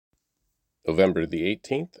November the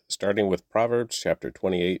 18th, starting with Proverbs chapter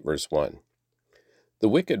 28, verse 1. The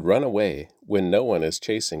wicked run away when no one is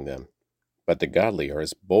chasing them, but the godly are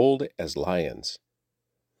as bold as lions.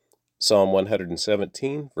 Psalm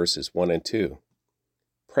 117, verses 1 and 2.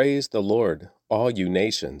 Praise the Lord, all you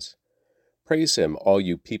nations. Praise him, all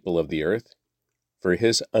you people of the earth. For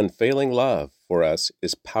his unfailing love for us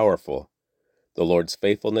is powerful. The Lord's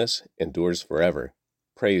faithfulness endures forever.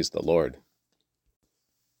 Praise the Lord.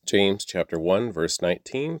 James chapter 1, verse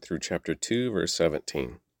 19 through chapter 2, verse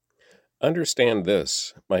 17. Understand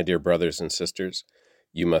this, my dear brothers and sisters.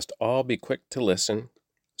 You must all be quick to listen,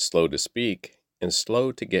 slow to speak, and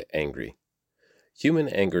slow to get angry. Human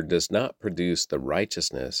anger does not produce the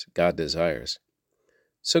righteousness God desires.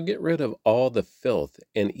 So get rid of all the filth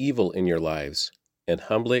and evil in your lives, and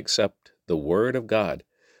humbly accept the Word of God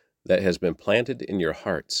that has been planted in your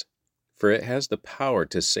hearts, for it has the power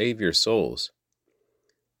to save your souls.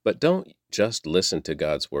 But don't just listen to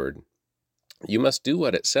God's Word. You must do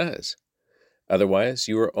what it says. Otherwise,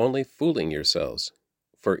 you are only fooling yourselves.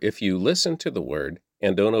 For if you listen to the Word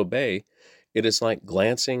and don't obey, it is like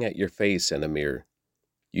glancing at your face in a mirror.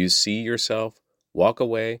 You see yourself, walk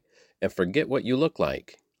away, and forget what you look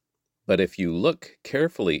like. But if you look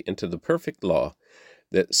carefully into the perfect law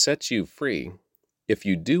that sets you free, if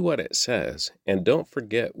you do what it says and don't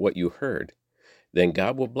forget what you heard, then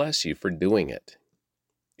God will bless you for doing it.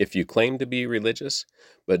 If you claim to be religious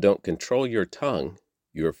but don't control your tongue,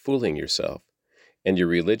 you are fooling yourself, and your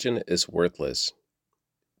religion is worthless.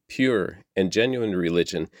 Pure and genuine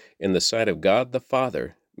religion in the sight of God the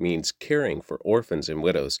Father means caring for orphans and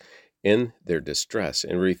widows in their distress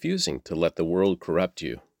and refusing to let the world corrupt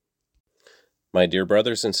you. My dear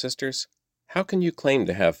brothers and sisters, how can you claim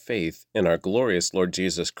to have faith in our glorious Lord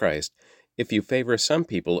Jesus Christ if you favor some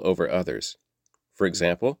people over others? For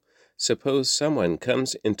example, suppose someone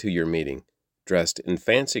comes into your meeting dressed in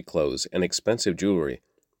fancy clothes and expensive jewelry,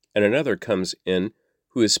 and another comes in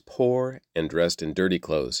who is poor and dressed in dirty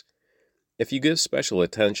clothes. If you give special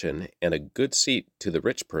attention and a good seat to the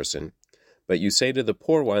rich person, but you say to the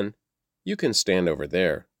poor one, "You can stand over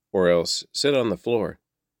there, or else sit on the floor,"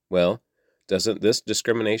 well, doesn't this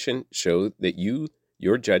discrimination show that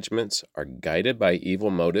your judgments are guided by evil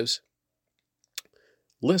motives?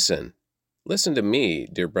 Listen to me,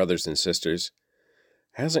 dear brothers and sisters.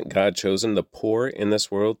 Hasn't God chosen the poor in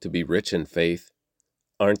this world to be rich in faith?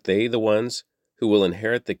 Aren't they the ones who will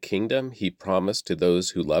inherit the kingdom he promised to those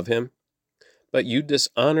who love him? But you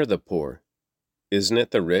dishonor the poor. Isn't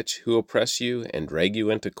it the rich who oppress you and drag you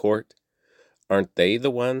into court? Aren't they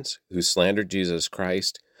the ones who slander Jesus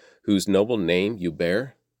Christ, whose noble name you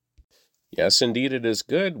bear? Yes, indeed, it is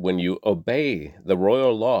good when you obey the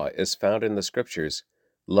royal law as found in the Scriptures.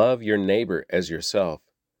 Love your neighbor as yourself.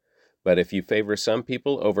 But if you favor some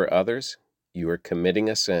people over others, you are committing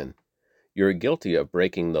a sin. You are guilty of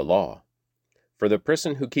breaking the law. For the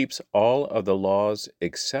person who keeps all of the laws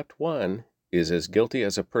except one is as guilty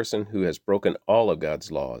as a person who has broken all of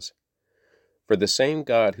God's laws. For the same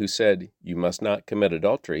God who said, "You must not commit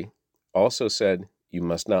adultery," also said, "You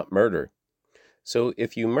must not murder." So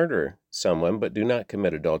if you murder someone but do not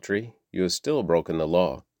commit adultery, you have still broken the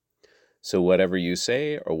law. So whatever you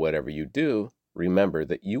say or whatever you do, remember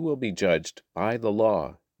that you will be judged by the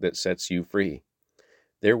law that sets you free.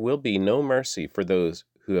 There will be no mercy for those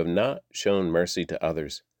who have not shown mercy to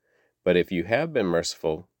others. But if you have been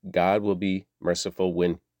merciful, God will be merciful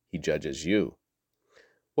when he judges you.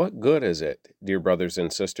 What good is it, dear brothers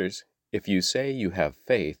and sisters, if you say you have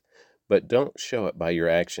faith, but don't show it by your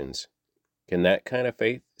actions? Can that kind of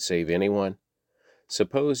faith save anyone?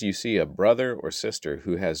 Suppose you see a brother or sister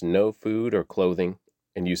who has no food or clothing,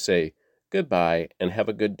 and you say, "Goodbye and have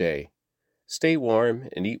a good day. Stay warm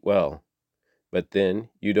and eat well." But then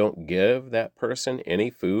you don't give that person any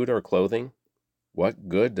food or clothing. What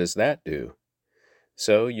good does that do?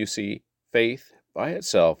 So, you see, faith by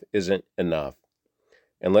itself isn't enough.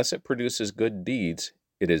 Unless it produces good deeds,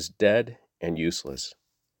 it is dead and useless.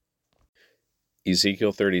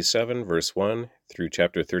 Ezekiel 37, verse 1 through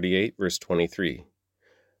chapter 38, verse 23.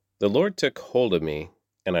 The Lord took hold of me,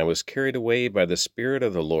 and I was carried away by the Spirit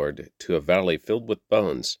of the Lord to a valley filled with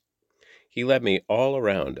bones. He led me all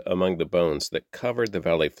around among the bones that covered the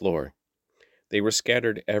valley floor. They were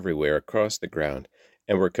scattered everywhere across the ground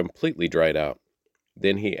and were completely dried out.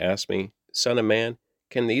 Then he asked me, "Son of man,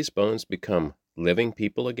 can these bones become living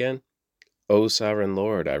people again?" "O sovereign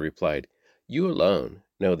Lord," I replied, "you alone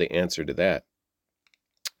know the answer to that."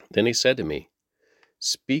 Then he said to me,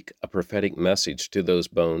 "Speak a prophetic message to those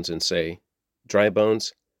bones and say, 'Dry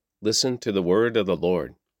bones, listen to the word of the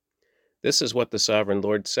Lord. This is what the sovereign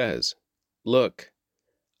Lord says. Look,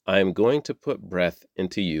 I am going to put breath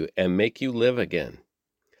into you and make you live again.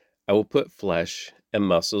 I will put flesh and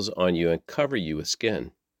muscles on you and cover you with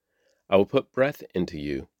skin. I will put breath into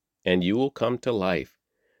you, and you will come to life.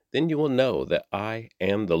 Then you will know that I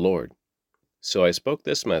am the Lord." So I spoke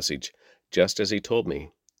this message just as he told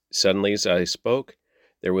me. Suddenly as I spoke,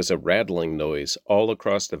 there was a rattling noise all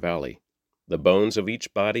across the valley. The bones of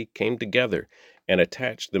each body came together and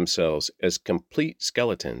attached themselves as complete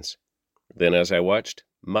skeletons. Then as I watched,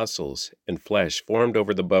 muscles and flesh formed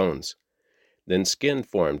over the bones. Then skin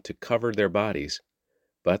formed to cover their bodies,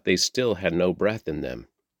 but they still had no breath in them.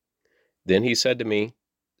 Then he said to me,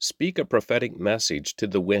 "Speak a prophetic message to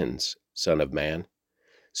the winds, Son of man.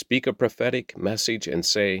 Speak a prophetic message and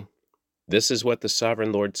say, 'This is what the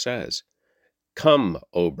sovereign Lord says. Come,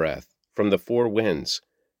 O breath, from the four winds,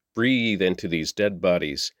 breathe into these dead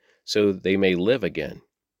bodies, so they may live again.'"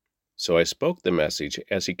 So I spoke the message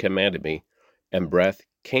as he commanded me, and breath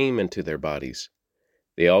came into their bodies.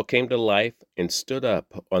 They all came to life and stood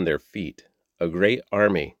up on their feet, a great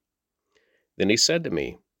army. Then he said to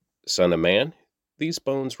me, "Son of man, these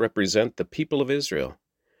bones represent the people of Israel.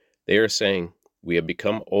 They are saying, 'We have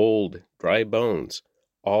become old, dry bones.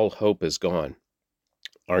 All hope is gone.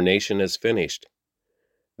 Our nation is finished.'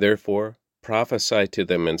 Therefore, prophesy to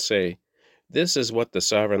them and say, 'This is what the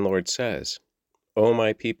sovereign Lord says. O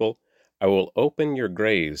my people, I will open your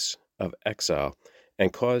graves of exile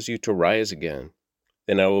and cause you to rise again.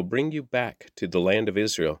 Then I will bring you back to the land of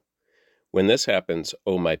Israel. When this happens,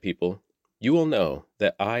 O my people, you will know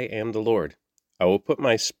that I am the Lord. I will put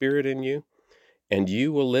my spirit in you, and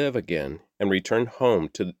you will live again and return home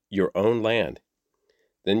to your own land.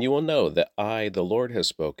 Then you will know that I, the Lord, have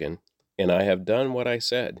spoken, and I have done what I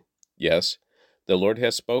said. Yes, the Lord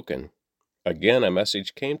has spoken." Again a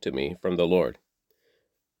message came to me from the Lord.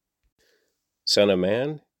 "Son of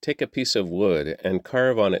man, take a piece of wood and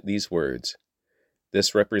carve on it these words.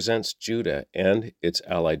 This represents Judah and its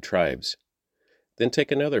allied tribes. Then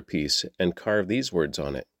take another piece and carve these words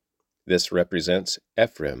on it. This represents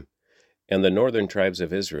Ephraim and the northern tribes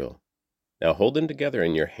of Israel. Now hold them together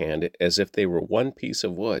in your hand as if they were one piece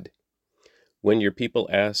of wood. When your people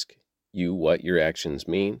ask you what your actions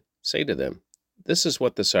mean, say to them, 'This is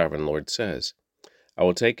what the sovereign Lord says. I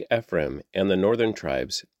will take Ephraim and the northern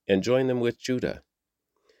tribes and join them with Judah.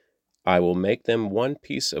 I will make them one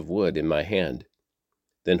piece of wood in my hand.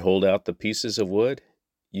 Then hold out the pieces of wood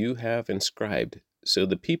you have inscribed so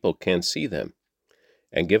the people can see them,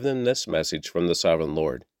 and give them this message from the sovereign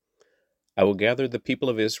Lord. I will gather the people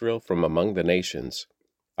of Israel from among the nations.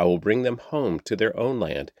 I will bring them home to their own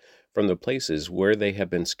land from the places where they have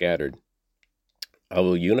been scattered. I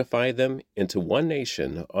will unify them into one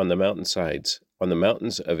nation on the mountainsides, on the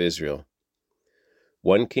mountains of Israel.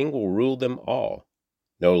 One king will rule them all.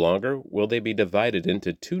 No longer will they be divided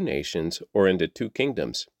into two nations or into two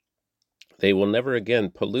kingdoms. They will never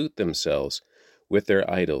again pollute themselves with their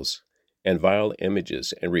idols and vile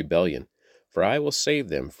images and rebellion, for I will save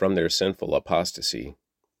them from their sinful apostasy.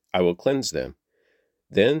 I will cleanse them.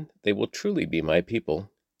 Then they will truly be my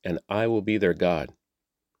people, and I will be their God.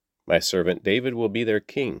 My servant David will be their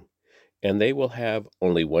king, and they will have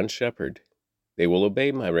only one shepherd. They will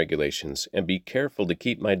obey my regulations and be careful to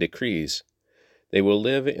keep my decrees. They will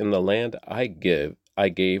live in the land I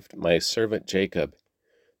gave my servant Jacob,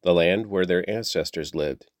 the land where their ancestors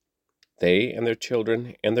lived. They and their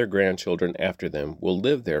children and their grandchildren after them will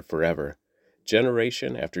live there forever,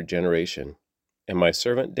 generation after generation. And my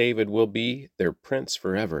servant David will be their prince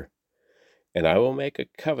forever. And I will make a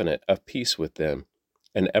covenant of peace with them,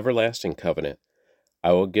 an everlasting covenant.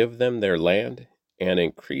 I will give them their land and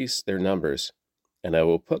increase their numbers, and I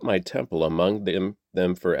will put my temple among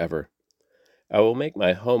them forever. I will make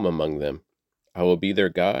my home among them. I will be their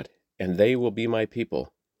God, and they will be my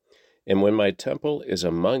people. And when my temple is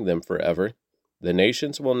among them forever, the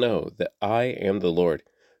nations will know that I am the Lord,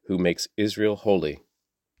 who makes Israel holy.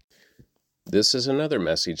 This is another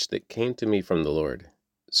message that came to me from the Lord.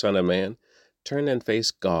 Son of man, turn and face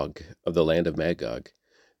Gog of the land of Magog,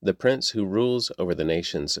 the prince who rules over the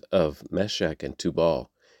nations of Meshech and Tubal,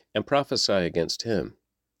 and prophesy against him.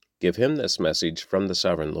 Give him this message from the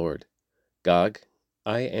sovereign Lord. Gog,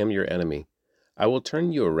 I am your enemy. I will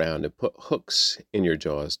turn you around and put hooks in your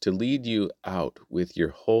jaws to lead you out with your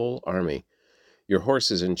whole army, your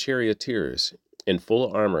horses and charioteers in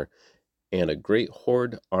full armor, and a great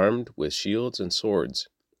horde armed with shields and swords.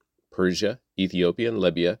 Persia, Ethiopia, and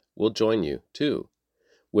Libya will join you, too,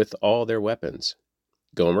 with all their weapons.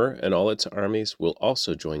 Gomer and all its armies will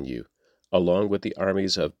also join you, along with the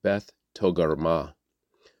armies of Beth Togarmah,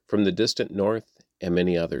 from the distant north, and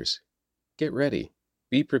many others. Get ready,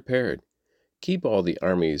 be prepared, Keep all the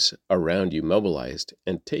armies around you mobilized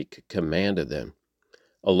and take command of them.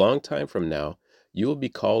 A long time from now, you will be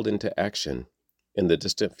called into action. In the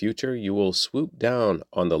distant future, you will swoop down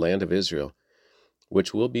on the land of Israel,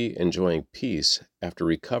 which will be enjoying peace after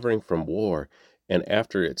recovering from war and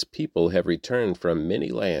after its people have returned from many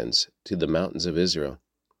lands to the mountains of Israel.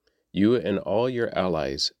 You and all your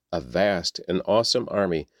allies, a vast and awesome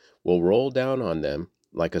army, will roll down on them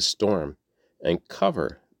like a storm and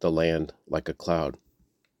cover the land like a cloud.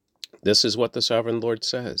 This is what the Sovereign Lord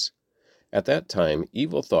says. At that time,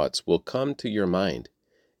 evil thoughts will come to your mind,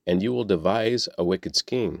 and you will devise a wicked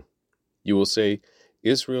scheme. You will say,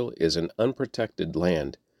 Israel is an unprotected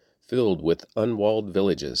land, filled with unwalled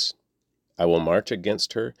villages. I will march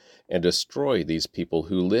against her and destroy these people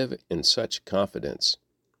who live in such confidence.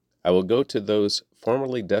 I will go to those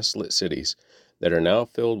formerly desolate cities that are now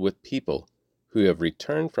filled with people who have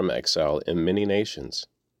returned from exile in many nations.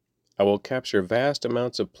 I will capture vast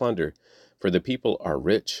amounts of plunder, for the people are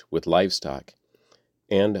rich with livestock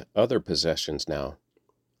and other possessions now.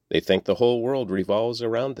 They think the whole world revolves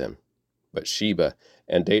around them. But Sheba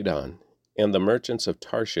and Dedan and the merchants of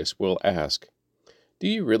Tarshish will ask, Do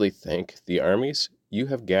you really think the armies you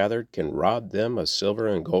have gathered can rob them of silver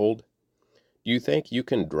and gold? Do you think you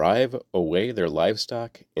can drive away their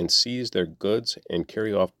livestock and seize their goods and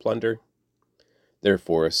carry off plunder?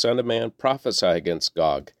 Therefore, Son of man, prophesy against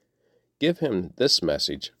Gog. Give him this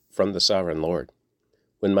message from the Sovereign Lord.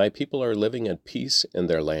 When my people are living in peace in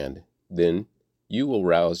their land, then you will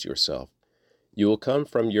rouse yourself. You will come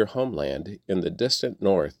from your homeland in the distant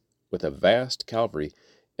north with a vast cavalry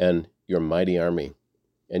and your mighty army,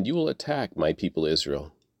 and you will attack my people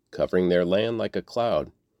Israel, covering their land like a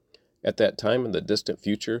cloud. At that time in the distant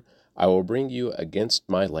future, I will bring you against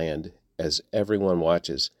my land as everyone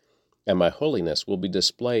watches, and my holiness will be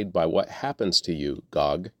displayed by what happens to you,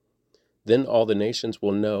 Gog. Then all the nations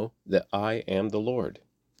will know that I am the Lord.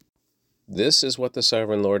 This is what the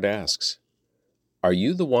Sovereign Lord asks. Are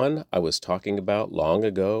you the one I was talking about long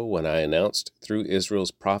ago when I announced through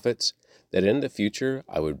Israel's prophets that in the future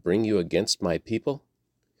I would bring you against my people?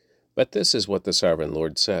 But this is what the Sovereign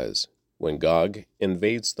Lord says. When Gog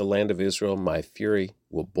invades the land of Israel, my fury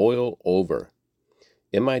will boil over.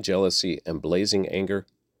 In my jealousy and blazing anger,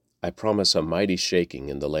 I promise a mighty shaking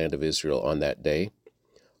in the land of Israel on that day.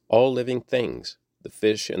 All living things, the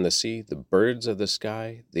fish in the sea, the birds of the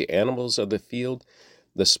sky, the animals of the field,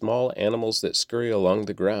 the small animals that scurry along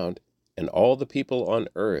the ground, and all the people on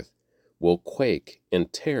earth will quake in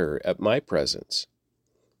terror at my presence.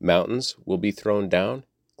 Mountains will be thrown down,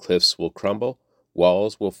 cliffs will crumble,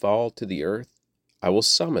 walls will fall to the earth. I will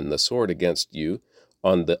summon the sword against you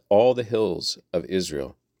on all the hills of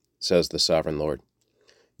Israel, says the Sovereign Lord.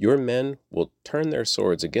 Your men will turn their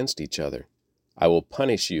swords against each other. I will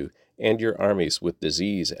punish you and your armies with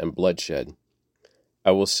disease and bloodshed.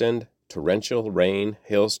 I will send torrential rain,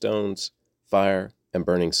 hailstones, fire, and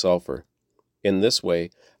burning sulfur. In this way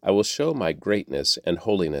I will show my greatness and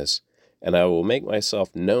holiness, and I will make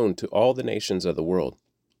myself known to all the nations of the world.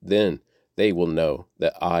 Then they will know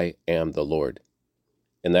that I am the Lord.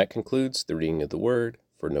 And that concludes the reading of the Word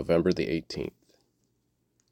for November the 18th.